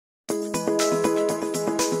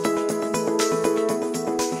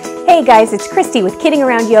Hey guys, it's Kristi with Kidding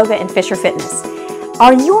Around Yoga and Fisher Fitness.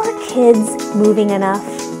 Are your kids moving enough?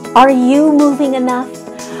 Are you moving enough?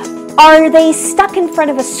 Are they stuck in front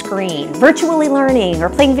of a screen, virtually learning, or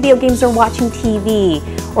playing video games, or watching TV,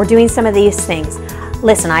 or doing some of these things?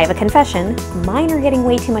 Listen, I have a confession. Mine are getting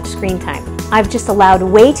way too much screen time. I've just allowed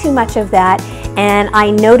way too much of that, and I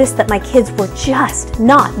noticed that my kids were just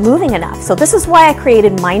not moving enough. So this is why I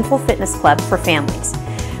created Mindful Fitness Club for Families.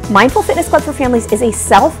 Mindful Fitness Club for Families is a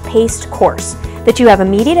self-paced course that you have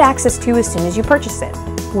immediate access to as soon as you purchase it.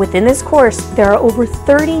 Within this course, there are over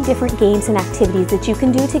 30 different games and activities that you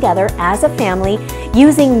can do together as a family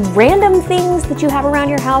using random things that you have around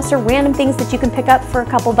your house or random things that you can pick up for a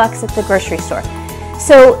couple bucks at the grocery store.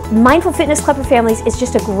 So Mindful Fitness Club for Families is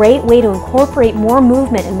just a great way to incorporate more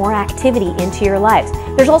movement and more activity into your lives.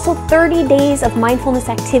 There's also 30 days of mindfulness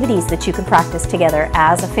activities that you can practice together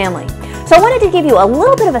as a family. So I wanted to give you a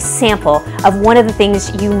little bit of a sample of one of the things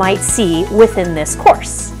you might see within this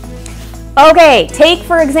course. Okay, take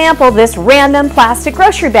for example this random plastic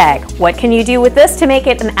grocery bag. What can you do with this to make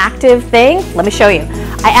it an active thing? Let me show you.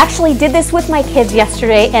 I actually did this with my kids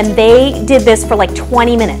yesterday, and they did this for like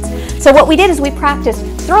 20 minutes. So what we did is we practiced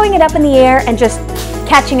throwing it up in the air and just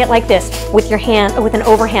catching it like this with your hand, with an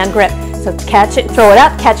overhand grip. So catch it, throw it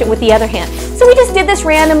up, catch it with the other hand. So we just did this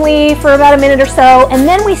randomly for about a minute or so, and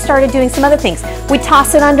then we started doing some other things. We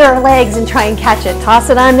toss it under our legs and try and catch it.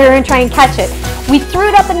 Toss it under and try and catch it. We threw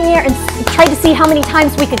it up in the air and tried to see how many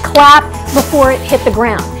times we could clap before it hit the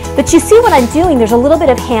ground. But you see what I'm doing, there's a little bit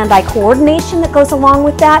of hand-eye coordination that goes along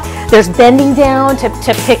with that. There's bending down to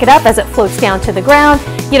pick it up as it floats down to the ground.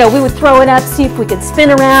 You know, we would throw it up, see if we could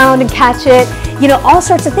spin around and catch it, you know, all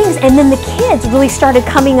sorts of things. And then the kids really started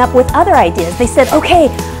coming up with other ideas. They said, okay,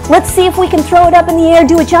 let's see if we can throw it up in the air,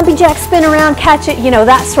 do a jumping jack, spin around, catch it, you know,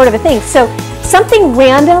 that sort of a thing. So something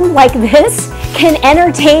random like this can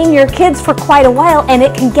entertain your kids for quite a while, and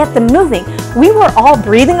it can get them moving. We were all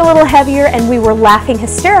breathing a little heavier, and we were laughing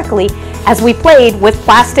hysterically as we played with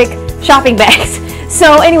plastic shopping bags.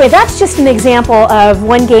 So anyway, that's just an example of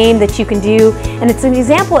one game that you can do, and it's an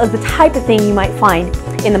example of the type of thing you might find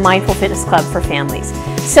in the Mindful Fitness Club for Families.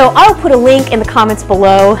 So I'll put a link in the comments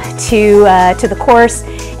below to the course,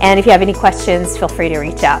 and if you have any questions, feel free to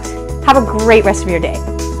reach out. Have a great rest of your day.